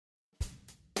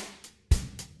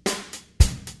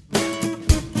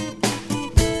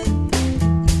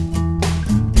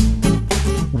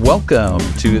Welcome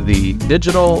to the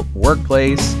Digital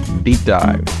Workplace Deep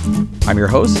Dive. I'm your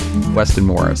host, Weston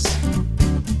Morris.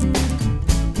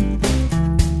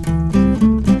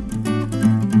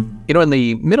 You know, in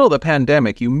the middle of the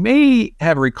pandemic, you may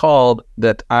have recalled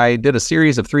that I did a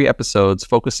series of 3 episodes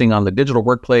focusing on the digital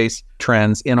workplace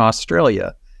trends in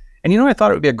Australia. And I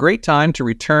thought it would be a great time to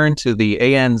return to the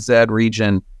ANZ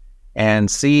region and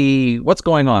see what's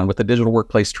going on with the digital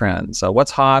workplace trends.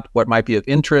 What's hot, what might be of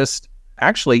interest,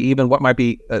 actually even what might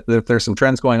be, if there's some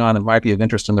trends going on that might be of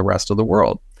interest in the rest of the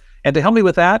world. And to help me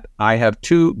with that, I have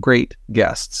 2 great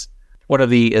guests. One of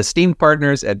the esteemed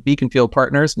partners at Beaconfield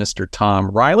Partners, Mr.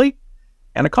 Tom Reilly,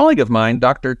 and a colleague of mine,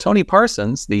 Dr. Tony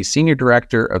Parsons, the Senior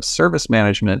Director of Service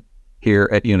Management here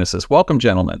at Unisys. Welcome,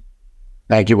 gentlemen.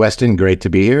 Thank you, Weston. Great to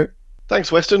be here.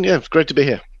 Thanks, Weston. Yeah, it's great to be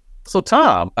here. So,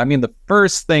 Tom, the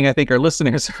first thing I think our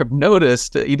listeners have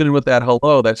noticed, even with that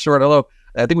hello, that short hello,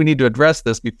 I think we need to address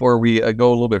this before we go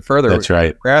a little bit further. That's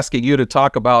right. We're asking you to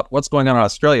talk about what's going on in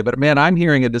Australia, but man, I'm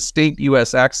hearing a distinct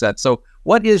U.S. accent. So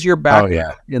what is your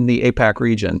background in the APAC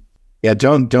region? Yeah,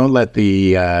 don't let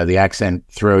the accent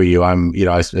throw you. I've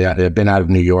been out of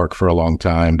New York for a long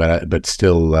time, but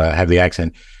still have the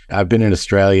accent. I've been in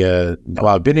Australia.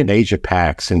 Well, I've been in Asia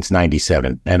Pac since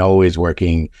 '97, and always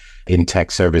working in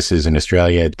tech services in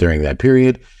Australia during that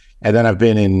period. And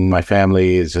then my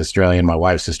family is Australian. My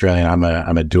wife's Australian.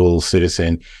 I'm a dual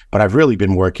citizen, but I've really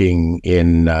been working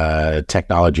in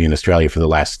technology in Australia for the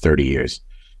last 30 years.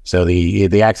 So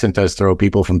the accent does throw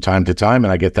people from time to time,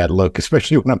 and I get that look,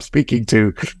 especially when I'm speaking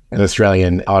to an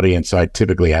Australian audience. So I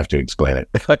typically have to explain it.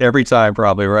 Every time,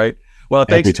 probably, right? Well,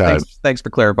 thanks for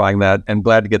clarifying that, and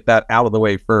glad to get that out of the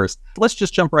way first. Let's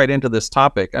just jump right into this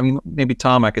topic. Maybe,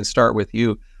 Tom, I can start with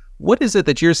you. What is it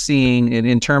that you're seeing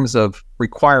in terms of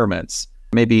requirements,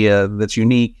 maybe that's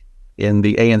unique in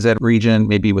the ANZ region,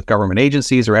 maybe with government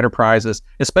agencies or enterprises,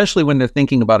 especially when they're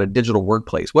thinking about a digital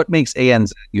workplace? What makes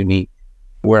ANZ unique?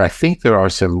 Where I think there are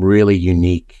some really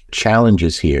unique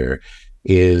challenges here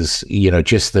is,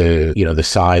 just the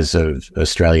size of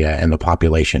Australia and the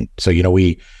population. So,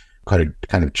 we kind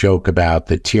of joke about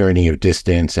the tyranny of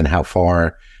distance and how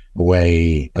far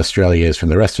away Australia is from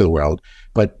the rest of the world.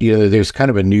 But, there's kind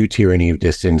of a new tyranny of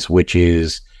distance, which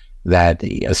is that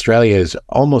Australia is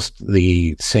almost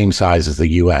the same size as the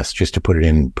US, just to put it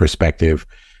in perspective.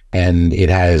 And it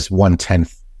has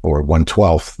 1/10 or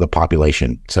 1/12 the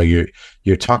population. So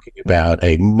you're talking about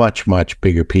a much, much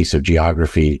bigger piece of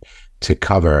geography to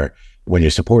cover when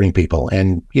you're supporting people.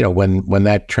 And, when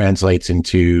that translates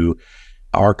into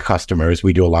our customers,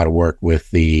 we do a lot of work with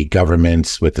the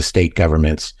governments, with the state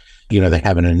governments. They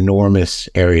have an enormous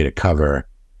area to cover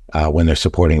when they're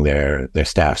supporting their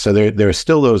staff. So there are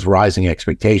still those rising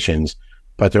expectations,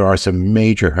 but there are some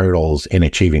major hurdles in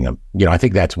achieving them. I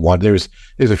think that's one. There's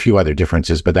a few other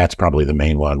differences, but that's probably the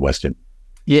main one, Weston.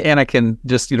 Yeah, and I can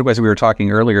just, as we were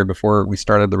talking earlier before we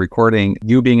started the recording,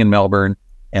 you being in Melbourne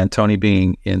and Tony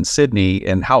being in Sydney,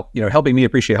 and how, helping me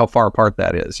appreciate how far apart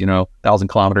that is, 1,000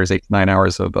 kilometers, 8 to 9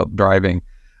 hours of driving,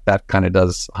 that kind of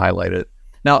does highlight it.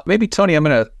 Now, maybe Tony, I'm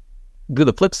going to do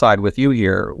the flip side with you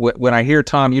here. When I hear,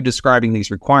 Tom, you describing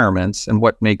these requirements and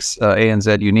what makes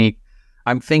ANZ unique,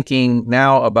 I'm thinking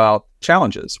now about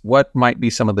challenges. What might be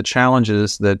some of the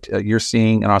challenges that you're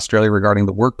seeing in Australia regarding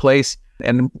the workplace?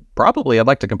 And probably I'd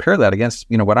like to compare that against,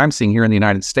 what I'm seeing here in the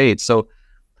United States. So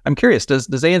I'm curious, does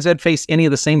ANZ face any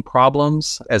of the same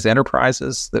problems as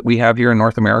enterprises that we have here in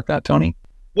North America, Tony?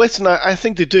 Weston, I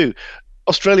think they do.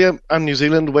 Australia and New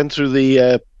Zealand went through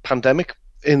the pandemic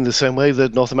in the same way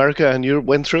that North America and Europe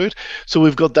went through it. So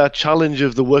we've got that challenge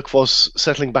of the workforce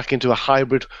settling back into a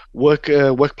hybrid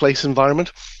workplace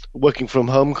environment, working from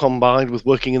home combined with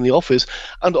working in the office.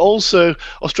 And also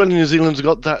Australia and New Zealand's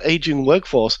got that aging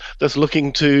workforce that's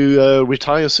looking to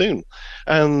retire soon.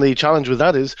 And the challenge with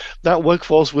that is that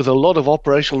workforce with a lot of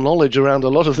operational knowledge around a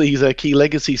lot of these key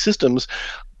legacy systems,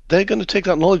 they're going to take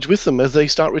that knowledge with them as they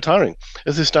start retiring,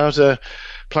 as they start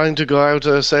planning to go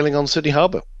out sailing on Sydney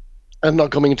Harbour and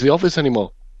not coming into the office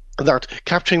anymore. That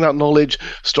capturing that knowledge,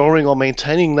 storing or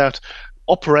maintaining that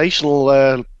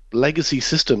operational legacy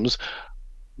systems,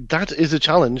 that is a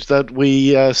challenge that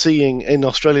we are seeing in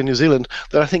Australia and New Zealand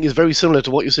that I think is very similar to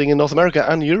what you're seeing in North America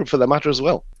and Europe for that matter as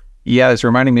well. Yeah, it's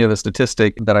reminding me of a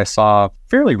statistic that I saw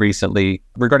fairly recently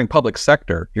regarding public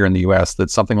sector here in the US, that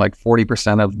something like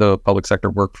 40% of the public sector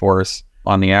workforce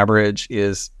on the average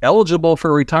is eligible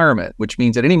for retirement, which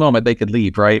means at any moment they could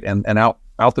leave, right? And out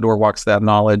the door walks that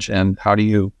knowledge. And how do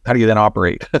you then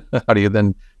operate? How do you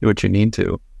then do what you need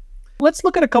to? Let's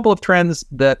look at a couple of trends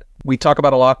that we talk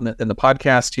about a lot in the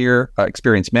podcast here: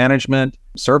 experience management,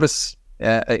 service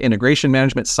integration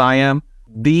management, SIAM.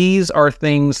 these are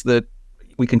things that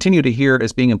we continue to hear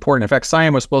as being important. In fact,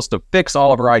 SIAM was supposed to fix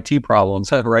all of our IT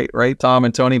problems, right, Tom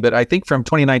and Tony? But I think from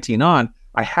 2019 on,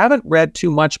 I haven't read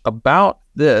too much about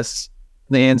this.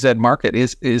 The ANZ market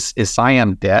is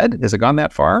SIAM dead? Has it gone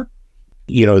that far?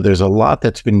 There's a lot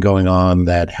that's been going on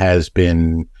that has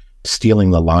been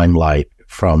stealing the limelight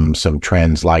from some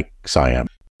trends like SIAM.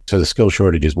 So the skill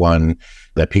shortage is one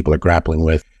that people are grappling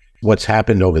with. What's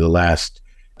happened over the last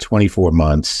 24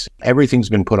 months, everything's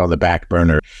been put on the back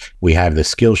burner. We have the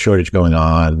skill shortage going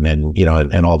on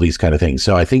and all these kind of things.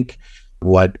 So I think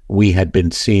what we had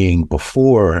been seeing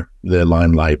before the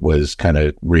limelight was kind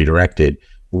of redirected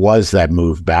was that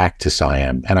move back to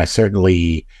SIAM. And I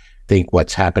certainly think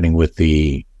what's happening with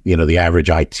the average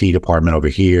IT department over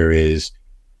here is,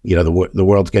 the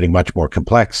world's getting much more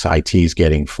complex. IT is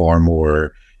getting far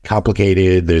more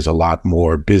complicated. There's a lot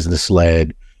more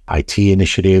business-led IT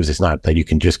initiatives. It's not that you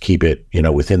can just keep it,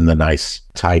 within the nice,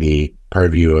 tidy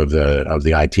purview of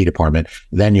the IT department.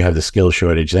 Then you have the skill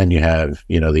shortage. Then you have,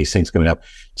 these things coming up.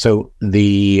 So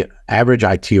the average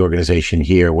IT organization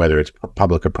here, whether it's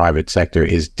public or private sector,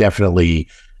 is definitely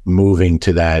moving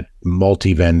to that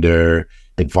multi-vendor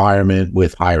environment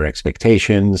with higher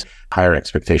expectations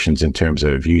in terms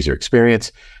of user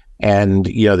experience. And,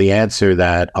 the answer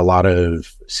that a lot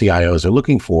of CIOs are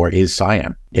looking for is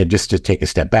SIAM. And just to take a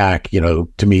step back,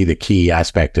 to me, the key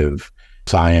aspect of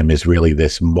SIAM is really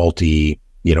this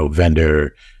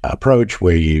vendor approach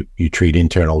where you treat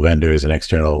internal vendors and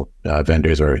external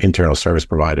vendors, or internal service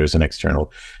providers and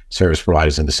external service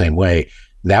providers in the same way.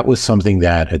 That was something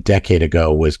that a decade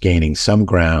ago was gaining some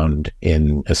ground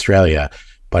in Australia,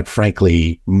 but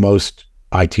frankly, most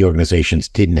IT organizations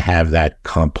didn't have that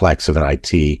complex of an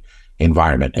IT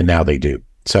environment, and now they do.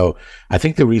 So I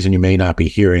think the reason you may not be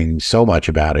hearing so much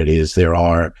about it is there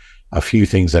are a few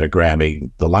things that are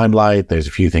grabbing the limelight. There's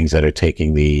a few things that are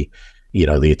taking the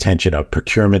attention of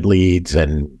procurement leads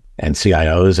and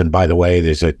CIOs. And by the way,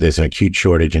 there's an acute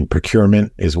shortage in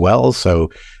procurement as well. So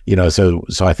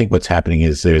I think what's happening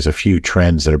is there's a few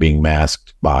trends that are being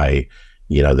masked by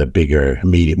the bigger,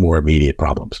 more immediate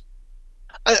problems.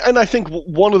 And I think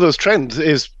one of those trends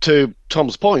is, to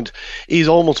Tom's point, is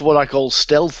almost what I call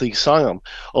stealthy SIAM,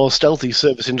 or stealthy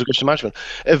service integration management,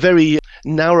 a very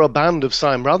narrow band of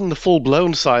SIAM rather than the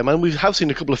full-blown SIAM. And we have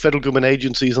seen a couple of federal government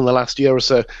agencies in the last year or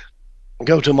so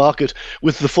go to market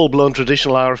with the full-blown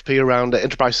traditional RFP around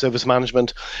enterprise service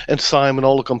management and SIAM and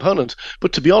all the components.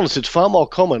 But to be honest, it's far more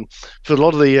common for a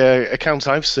lot of the accounts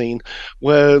I've seen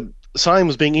where SIAM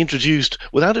is being introduced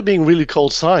without it being really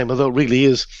called SIAM, although it really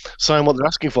is SIAM what they're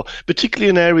asking for, particularly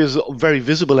in areas, very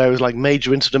visible areas like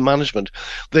major incident management.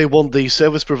 They want the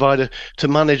service provider to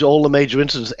manage all the major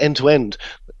incidents end to end.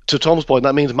 To Tom's point,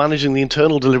 that means managing the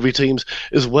internal delivery teams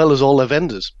as well as all their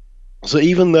vendors. So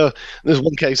even though there's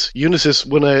one case, Unisys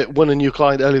won a new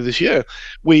client earlier this year,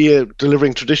 we are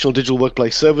delivering traditional digital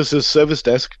workplace services, service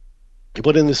desk.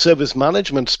 But in the service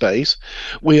management space,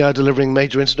 we are delivering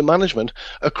major incident management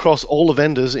across all the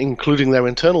vendors, including their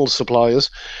internal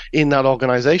suppliers in that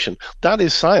organization. That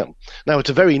is SIAM. Now, it's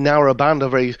a very narrow band, a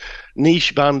very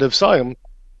niche band of SIAM,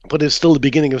 but it's still the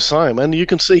beginning of SIAM. And you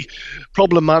can see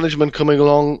problem management coming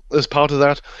along as part of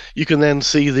that. You can then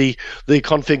see the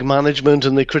config management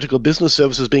and the critical business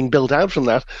services being built out from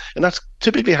that. And that's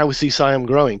typically how we see SIAM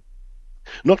growing.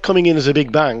 Not coming in as a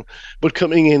big bang, but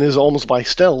coming in as almost by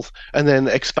stealth and then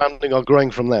expanding or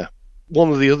growing from there.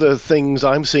 One of the other things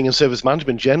I'm seeing in service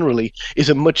management generally is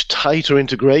a much tighter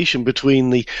integration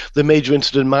between the major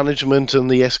incident management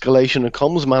and the escalation and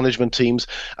comms management teams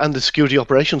and the security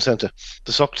operations center,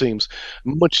 the SOC teams.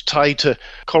 Much tighter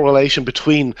correlation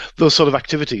between those sort of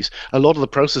activities. A lot of the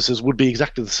processes would be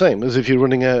exactly the same as if you're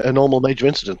running a normal major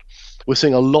incident. We're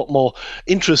seeing a lot more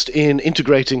interest in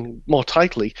integrating more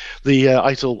tightly the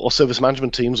ITIL or service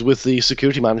management teams with the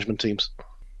security management teams.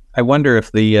 I wonder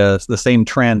if the same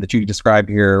trend that you described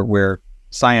here, where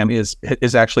SIAM is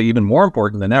actually even more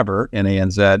important than ever in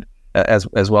ANZ,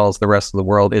 as well as the rest of the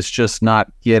world, is just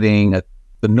not getting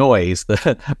the noise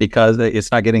because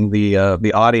it's not getting the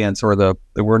audience, or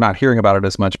we're not hearing about it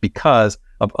as much because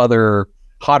of other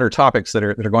hotter topics that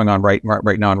are going on right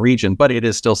now in region, but it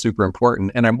is still super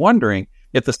important. And I'm wondering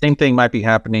if the same thing might be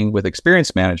happening with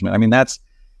experience management. I mean,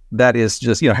 that is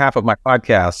just, half of my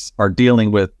podcasts are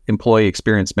dealing with employee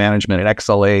experience management and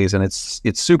XLAs, and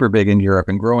it's super big in Europe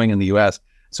and growing in the US.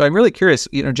 So I'm really curious,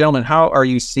 gentlemen, how are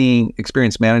you seeing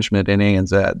experience management in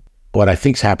ANZ? What I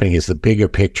think is happening is the bigger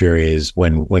picture is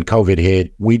when COVID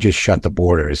hit, we just shut the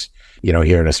borders,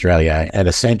 here in Australia. And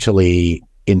essentially,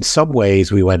 in some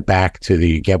ways, we went back to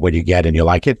the get what you get and you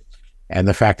like it. And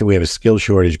the fact that we have a skill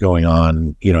shortage going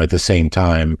on, at the same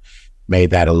time, made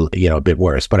that a bit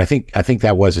worse. But I think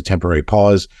that was a temporary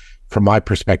pause. From my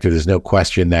perspective, there's no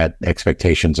question that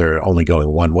expectations are only going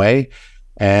one way.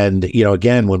 And,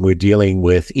 again, when we're dealing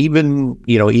with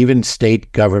even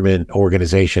state government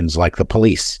organizations like the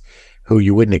police, who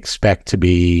you wouldn't expect to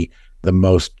be the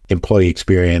most employee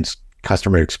experience,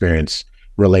 customer experience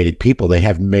related people, they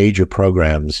have major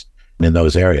programs in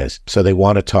those areas. So they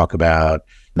want to talk about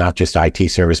not just IT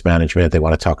service management, they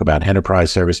want to talk about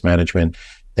enterprise service management.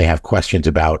 They have questions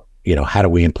about, how do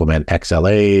we implement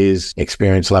XLAs,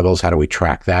 experience levels? How do we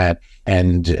track that?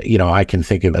 And, I can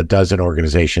think of a dozen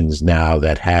organizations now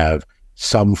that have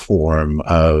some form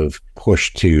of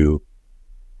push to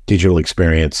digital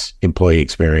experience, employee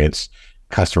experience,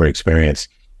 customer experience,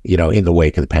 in the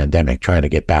wake of the pandemic, trying to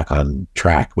get back on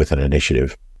track with an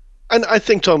initiative. And I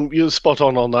think, Tom, you're spot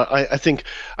on that. I think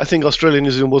Australia and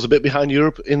New Zealand was a bit behind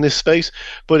Europe in this space,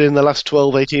 but in the last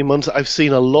 12, 18 months, I've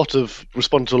seen a lot of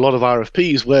response to a lot of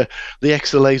RFPs where the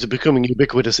XLAs are becoming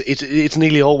ubiquitous. It's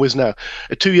nearly always now.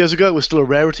 2 years ago, it was still a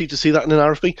rarity to see that in an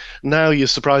RFP. Now you're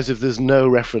surprised if there's no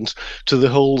reference to the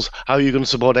holes, how you're going to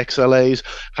support XLAs,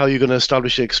 how you're going to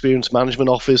establish an experience management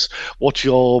office, what's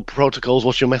your protocols,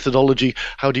 what's your methodology,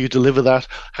 how do you deliver that,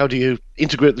 how do you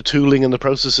integrate the tooling and the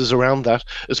processes around that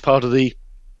as part of the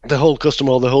whole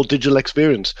customer or the whole digital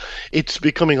experience. It's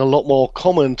becoming a lot more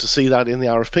common to see that in the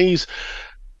RFPs.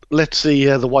 Let's see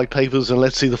the white papers and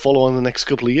let's see the follow-on in the next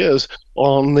couple of years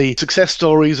on the success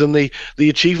stories and the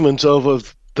achievements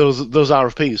of those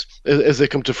RFPs as they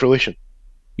come to fruition.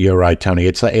 You're right, Tony.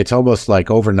 It's almost like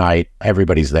overnight,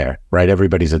 everybody's there, right?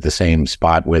 Everybody's at the same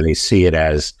spot where they see it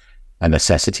as a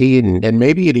necessity. And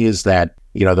maybe it is that,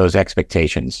 those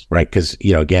expectations, right? Because,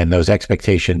 again, those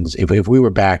expectations, if we were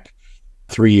back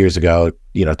 3 years ago,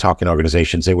 talking to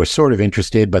organizations, they were sort of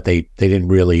interested, but they didn't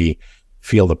really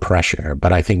feel the pressure.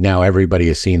 But I think now everybody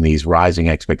is seeing these rising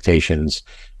expectations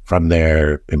from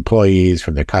their employees,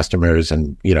 from their customers,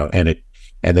 and,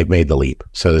 and they've made the leap.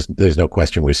 So there's no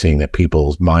question we're seeing that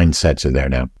people's mindsets are there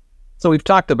now. So we've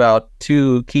talked about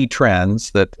two key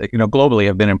trends that, globally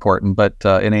have been important, but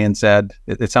in ANZ,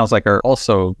 it sounds like are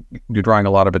also drawing a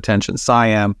lot of attention.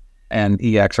 SIAM and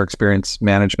EX, or experience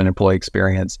management, employee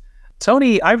experience.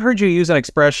 Tony, I've heard you use an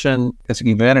expression, because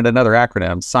you invented another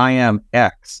acronym,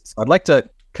 SIAM-X. So I'd like to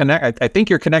connect, I think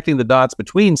you're connecting the dots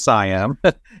between SIAM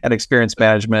and experience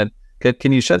management.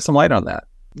 Can you shed some light on that?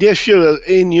 Yeah, sure.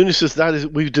 In Unisys,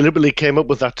 we deliberately came up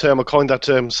with that term, or coined that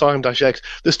term, SIAM-X.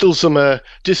 There's still some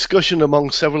discussion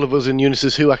among several of us in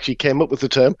Unisys who actually came up with the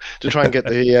term to try and get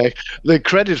the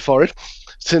credit for it,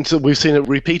 since we've seen it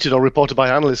repeated or reported by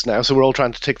analysts now, so we're all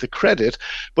trying to take the credit.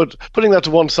 But putting that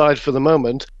to one side for the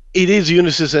moment, it is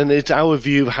Unisys, and it's our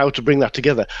view of how to bring that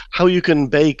together, how you can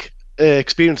bake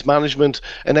experience management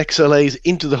and XLAs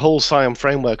into the whole SIAM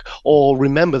framework, or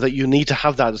remember that you need to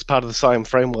have that as part of the SIAM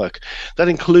framework. That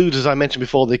includes, as I mentioned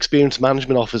before, the experience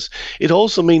management office. It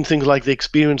also means things like the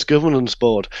experience governance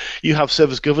board. You have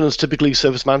service governance, typically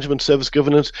service management, service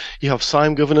governance. You have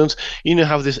SIAM governance. You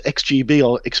have this XGB,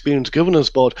 or experience governance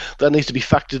board, that needs to be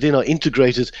factored in or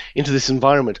integrated into this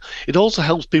environment. It also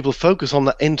helps people focus on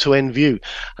the end-to-end view.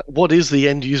 What is the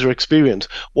end user experience?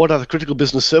 What are the critical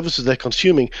business services they're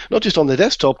consuming? Not just on their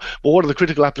desktop, but what are the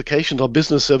critical applications or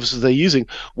business services they're using?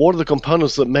 What are the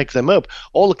components that make them up?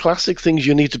 All the classic things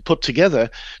you need to put together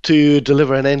to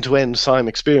deliver an end-to-end SIAM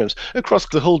experience across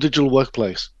the whole digital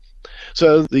workplace.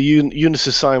 So the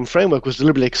Unisys SIAM framework was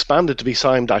deliberately expanded to be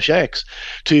SIAM-X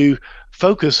to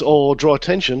focus or draw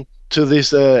attention to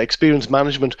this experience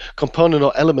management component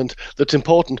or element that's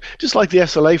important, just like the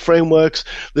SLA frameworks,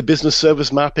 the business service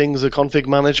mappings, the config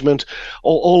management,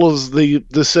 all of the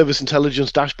service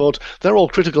intelligence dashboards. They're all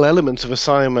critical elements of a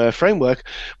SIAM framework,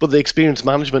 but the experience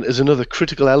management is another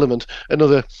critical element,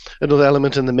 another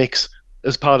element in the mix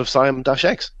as part of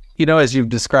SIAM-X. As you've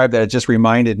described that, it just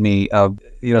reminded me of,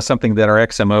 something that our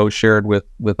XMO shared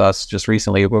with us just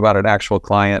recently about an actual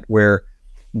client where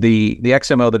the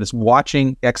XMO that is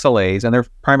watching XLAs, and they're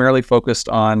primarily focused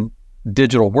on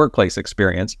digital workplace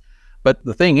experience. But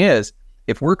the thing is,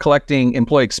 if we're collecting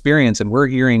employee experience and we're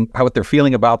hearing what they're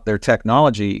feeling about their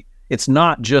technology, it's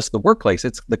not just the workplace,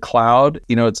 it's the cloud,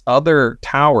 it's other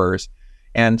towers.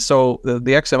 And so the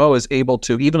XMO is able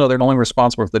to, even though they're only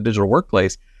responsible for the digital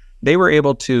workplace, they were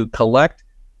able to collect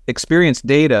experience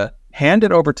data, hand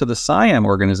it over to the SIAM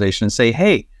organization and say,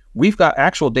 hey, we've got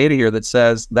actual data here that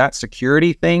says that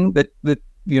security thing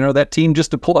that team just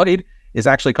deployed is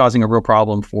actually causing a real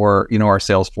problem for, our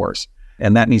sales force.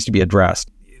 And that needs to be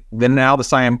addressed. Then now the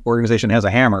SIAM organization has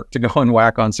a hammer to go and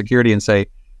whack on security and say,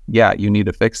 yeah, you need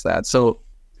to fix that. So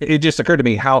it just occurred to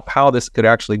me how this could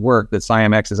actually work, that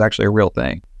SIAM-X is actually a real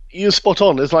thing. You're spot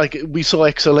on. It's like we saw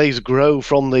XLAs grow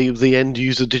from the end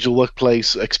user digital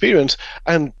workplace experience,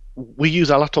 and we use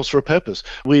our laptops for a purpose.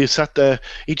 We sat there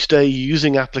each day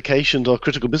using applications or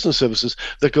critical business services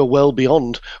that go well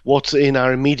beyond what's in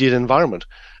our immediate environment.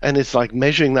 And it's like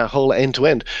measuring that whole end to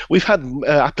end. We've had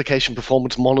application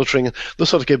performance monitoring and those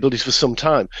sort of capabilities for some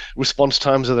time. Response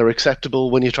times that are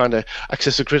acceptable when you're trying to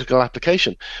access a critical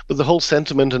application. But the whole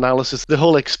sentiment analysis, the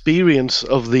whole experience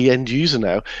of the end user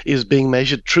now is being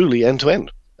measured truly end to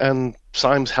end. And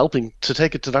SIAM's helping to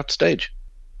take it to that stage.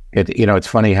 It's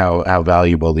funny how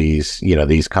valuable these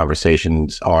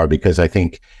conversations are, because I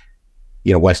think,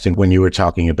 Weston, when you were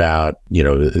talking about,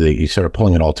 you sort of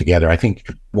pulling it all together, I think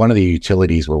one of the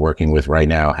utilities we're working with right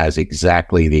now has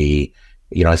exactly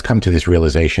has come to this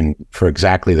realization for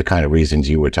exactly the kind of reasons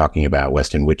you were talking about,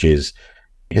 Weston, which is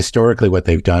historically what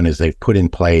they've done is they've put in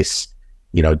place,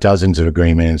 dozens of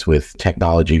agreements with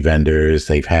technology vendors.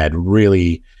 They've had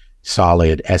really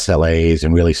solid SLAs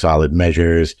and really solid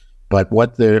measures. But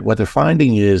what they're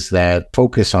finding is that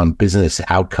focus on business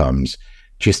outcomes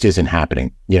just isn't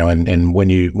happening. And when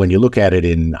you look at it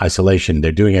in isolation,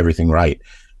 they're doing everything right.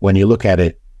 When you look at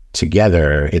it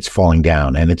together, it's falling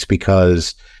down. And it's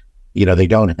because, they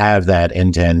don't have that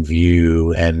end-to-end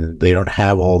view, and they don't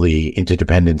have all the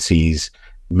interdependencies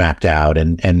mapped out.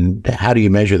 And how do you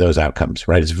measure those outcomes,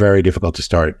 right? It's very difficult to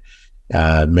start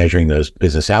measuring those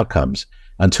business outcomes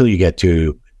until you get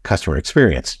to customer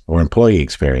experience or employee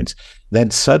experience.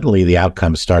 Then suddenly the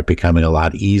outcomes start becoming a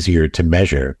lot easier to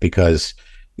measure, because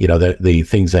the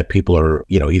things that people are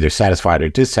either satisfied or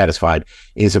dissatisfied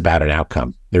is about an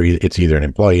outcome. It's either an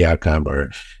employee outcome or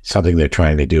something they're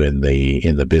trying to do in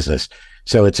the business.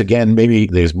 So it's, again, maybe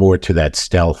there's more to that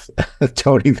stealth,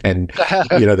 Tony, than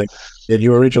than you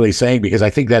were originally saying, because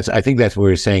I think that's what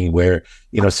we're saying, where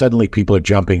suddenly people are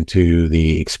jumping to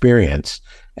the experience.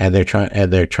 And they're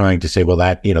trying to say, well,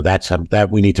 that that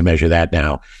we need to measure that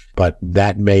now, but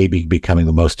that may be becoming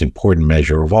the most important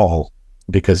measure of all,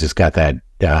 because it's got that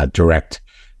direct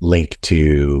link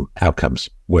to outcomes,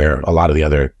 where a lot of the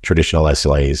other traditional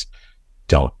SLAs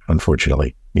don't,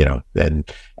 unfortunately. Then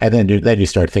you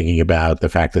start thinking about the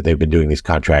fact that they've been doing these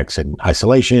contracts in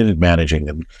isolation and managing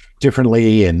them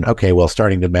differently, and okay, well,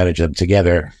 starting to manage them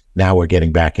together. Now we're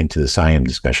getting back into the SIAM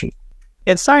discussion.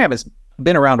 And SIAM has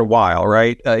been around a while,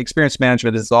 right? Experience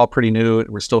management is all pretty new.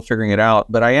 We're still figuring it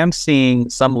out, but I am seeing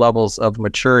some levels of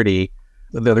maturity.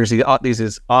 There's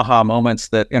these aha moments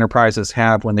that enterprises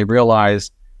have when they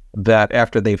realize that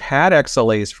after they've had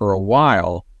XLAs for a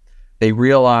while, they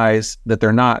realize that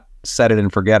they're not set it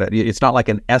and forget it. It's not like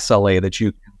an SLA that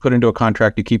you put into a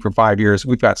contract you keep for 5 years.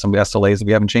 We've got some SLAs that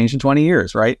we haven't changed in 20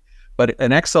 years, right? But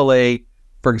an XLA,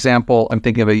 for example, I'm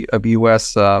thinking of a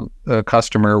U.S.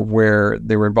 Customer where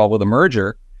they were involved with a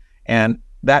merger, and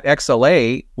that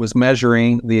XLA was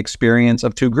measuring the experience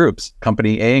of two groups,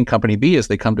 Company A and Company B, as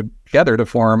they come together to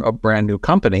form a brand new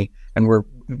company, and we're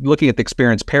looking at the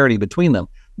experience parity between them.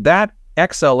 That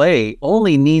XLA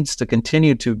only needs to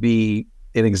continue to be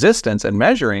in existence and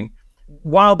measuring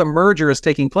while the merger is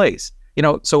taking place.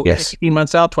 So yes. 18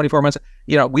 months out, 24 months,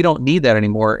 we don't need that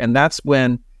anymore. And that's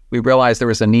when we realized there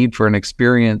was a need for an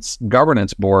experience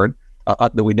governance board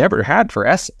that we never had for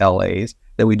SLAs,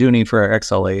 that we do need for our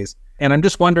XLAs. And I'm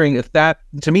just wondering if that,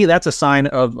 to me, that's a sign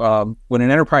of when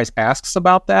an enterprise asks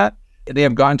about that, they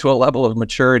have gone to a level of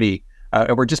maturity.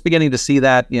 We're just beginning to see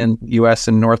that in US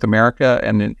and North America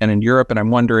and in Europe. And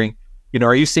I'm wondering,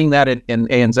 are you seeing that in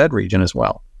ANZ region as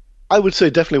well? I would say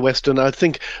definitely Western. I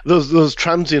think those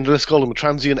transient, let's call them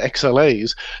transient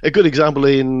XLAs, a good example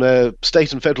in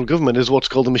state and federal government is what's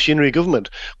called the machinery government.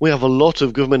 We have a lot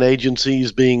of government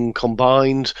agencies being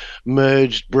combined,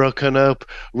 merged, broken up,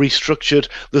 restructured.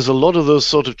 There's a lot of those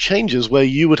sort of changes where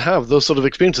you would have those sort of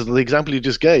experiences. The example you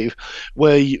just gave,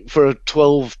 where for a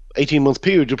 18-month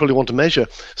period, you probably want to measure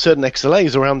certain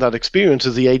XLAs around that experience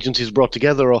as the agencies brought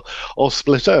together or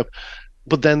split up.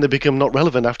 But then they become not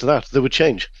relevant after that. They would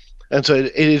change. And so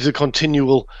it is a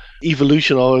continual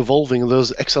evolution or evolving of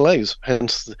those XLAs,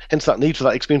 hence that need for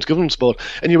that experience governance board.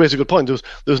 And you raise a good point. There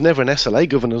was never an SLA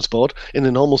governance board in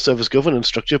the normal service governance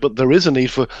structure, but there is a need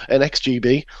for an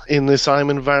XGB in the SIAM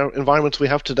environments we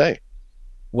have today.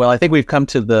 Well, I think we've come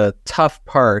to the tough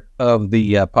part of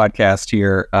the podcast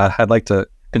here. I'd like to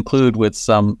conclude with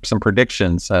some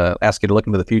predictions, ask you to look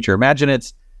into the future. Imagine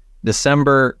it's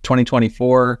December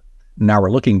 2024. Now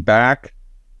we're looking back.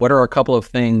 What are a couple of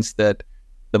things that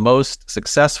the most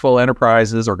successful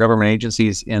enterprises or government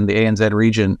agencies in the ANZ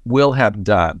region will have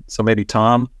done? So maybe,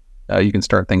 Tom, you can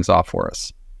start things off for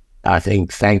us. I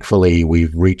think, thankfully,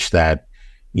 we've reached that,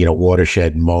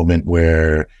 watershed moment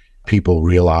where, people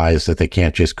realize that they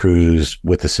can't just cruise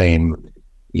with the same,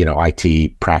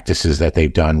 IT practices that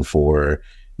they've done for,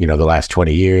 the last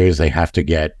 20 years. They have to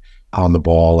get on the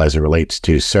ball as it relates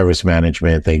to service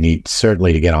management. They need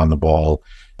certainly to get on the ball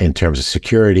in terms of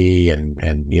security, and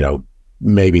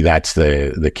maybe that's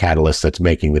the catalyst that's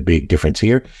making the big difference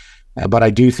here. But I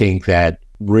do think that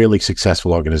really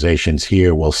successful organizations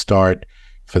here will start,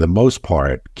 for the most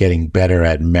part, getting better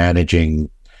at managing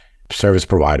service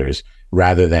providers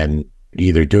rather than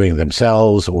either doing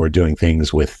themselves or doing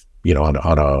things with, on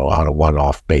a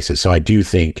one-off basis. So I do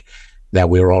think that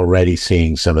we're already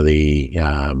seeing some of the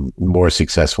more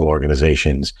successful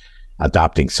organizations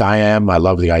adopting SIAM. I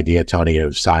love the idea, Tony,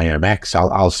 of SIAM-X.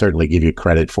 I'll certainly give you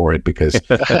credit for it, because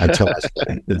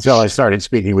until I started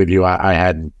speaking with you, I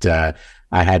hadn't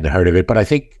heard of it. But I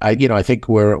think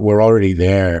we're already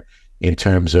there in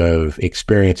terms of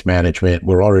experience management.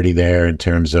 We're already there in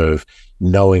terms of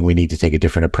knowing we need to take a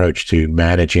different approach to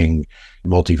managing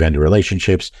multi-vendor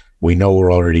relationships. We know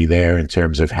we're already there in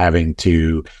terms of having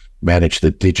to manage the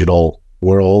digital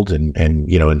world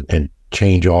and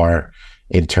change our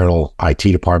internal IT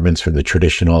departments from the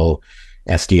traditional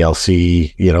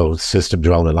SDLC, system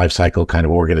development lifecycle kind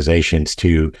of organizations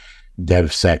to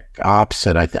DevSecOps.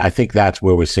 And I think that's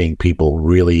where we're seeing people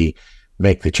really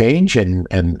make the change. And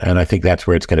I think that's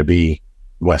where it's going to be,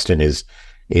 Weston, is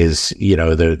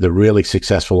the really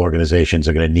successful organizations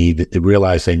are going to need to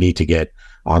realize they need to get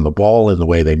on the ball in the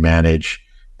way they manage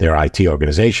their IT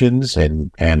organizations.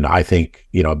 And I think,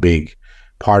 a big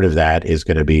part of that is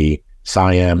going to be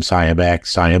SIAM,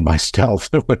 SIAM-X, SIAM by stealth,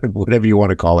 whatever you want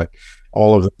to call it,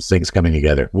 all of those things coming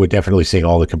together. We're definitely seeing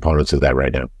all the components of that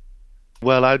right now.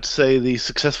 Well, I'd say the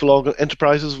successful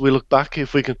enterprises,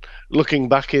 looking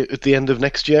back at the end of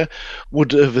next year,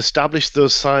 would have established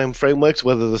those SIAM frameworks,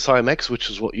 whether the SIAM-X,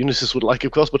 which is what Unisys would like,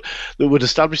 of course, but they would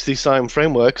establish these SIAM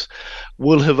frameworks,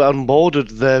 will have onboarded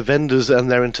their vendors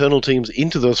and their internal teams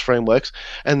into those frameworks,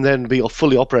 and then be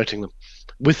fully operating them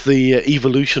with the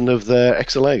evolution of their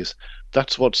XLAs.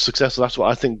 That's what's successful. That's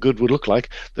what I think good would look like.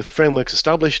 The framework's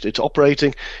established, it's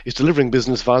operating, it's delivering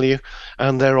business value,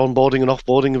 and they're onboarding and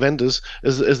offboarding vendors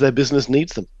as their business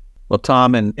needs them. Well,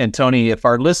 Tom and Tony, if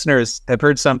our listeners have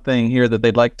heard something here that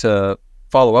they'd like to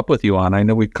follow up with you on, I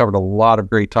know we've covered a lot of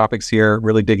great topics here,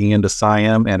 really digging into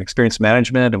SIAM and experience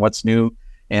management and what's new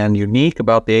and unique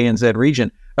about the ANZ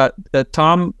region.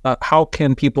 Tom, how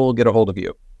can people get a hold of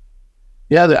you?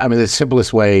 Yeah, the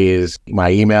simplest way is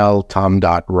my email,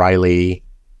 tom.reilly,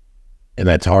 and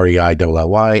that's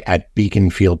REILLY at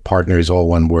beaconfieldpartners, all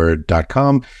one word,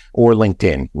 .com, or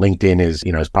LinkedIn. LinkedIn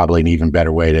is probably an even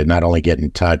better way to not only get in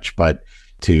touch, but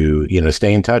to,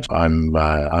 stay in touch. I'm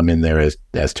in there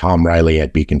as Tom Reilly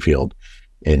at Beaconfield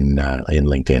in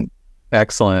LinkedIn.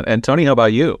 Excellent. And Tony, how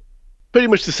about you? Pretty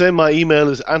much the same. My email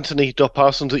is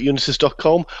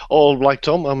anthony.parsons@unisys.com. Or like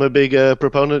Tom, I'm a big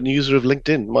proponent and user of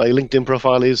LinkedIn. My LinkedIn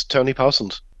profile is Tony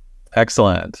Parsons.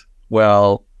 Excellent.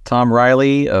 Well, Tom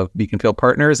Reilly of Beaconfield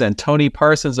Partners and Tony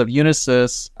Parsons of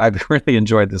Unisys, I've really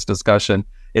enjoyed this discussion.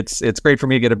 It's great for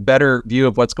me to get a better view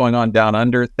of what's going on down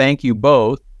under. Thank you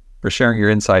both for sharing your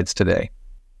insights today.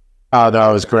 Oh, that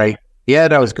was great. Yeah,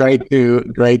 that was great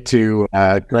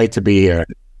to be here.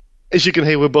 As you can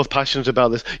hear, we're both passionate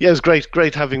about this. Yeah, it's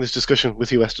great having this discussion with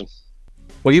you, Weston.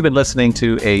 Well, you've been listening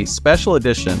to a special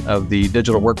edition of the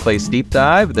Digital Workplace Deep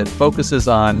Dive that focuses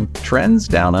on trends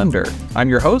down under. I'm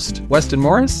your host, Weston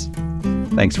Morris.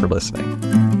 Thanks for listening.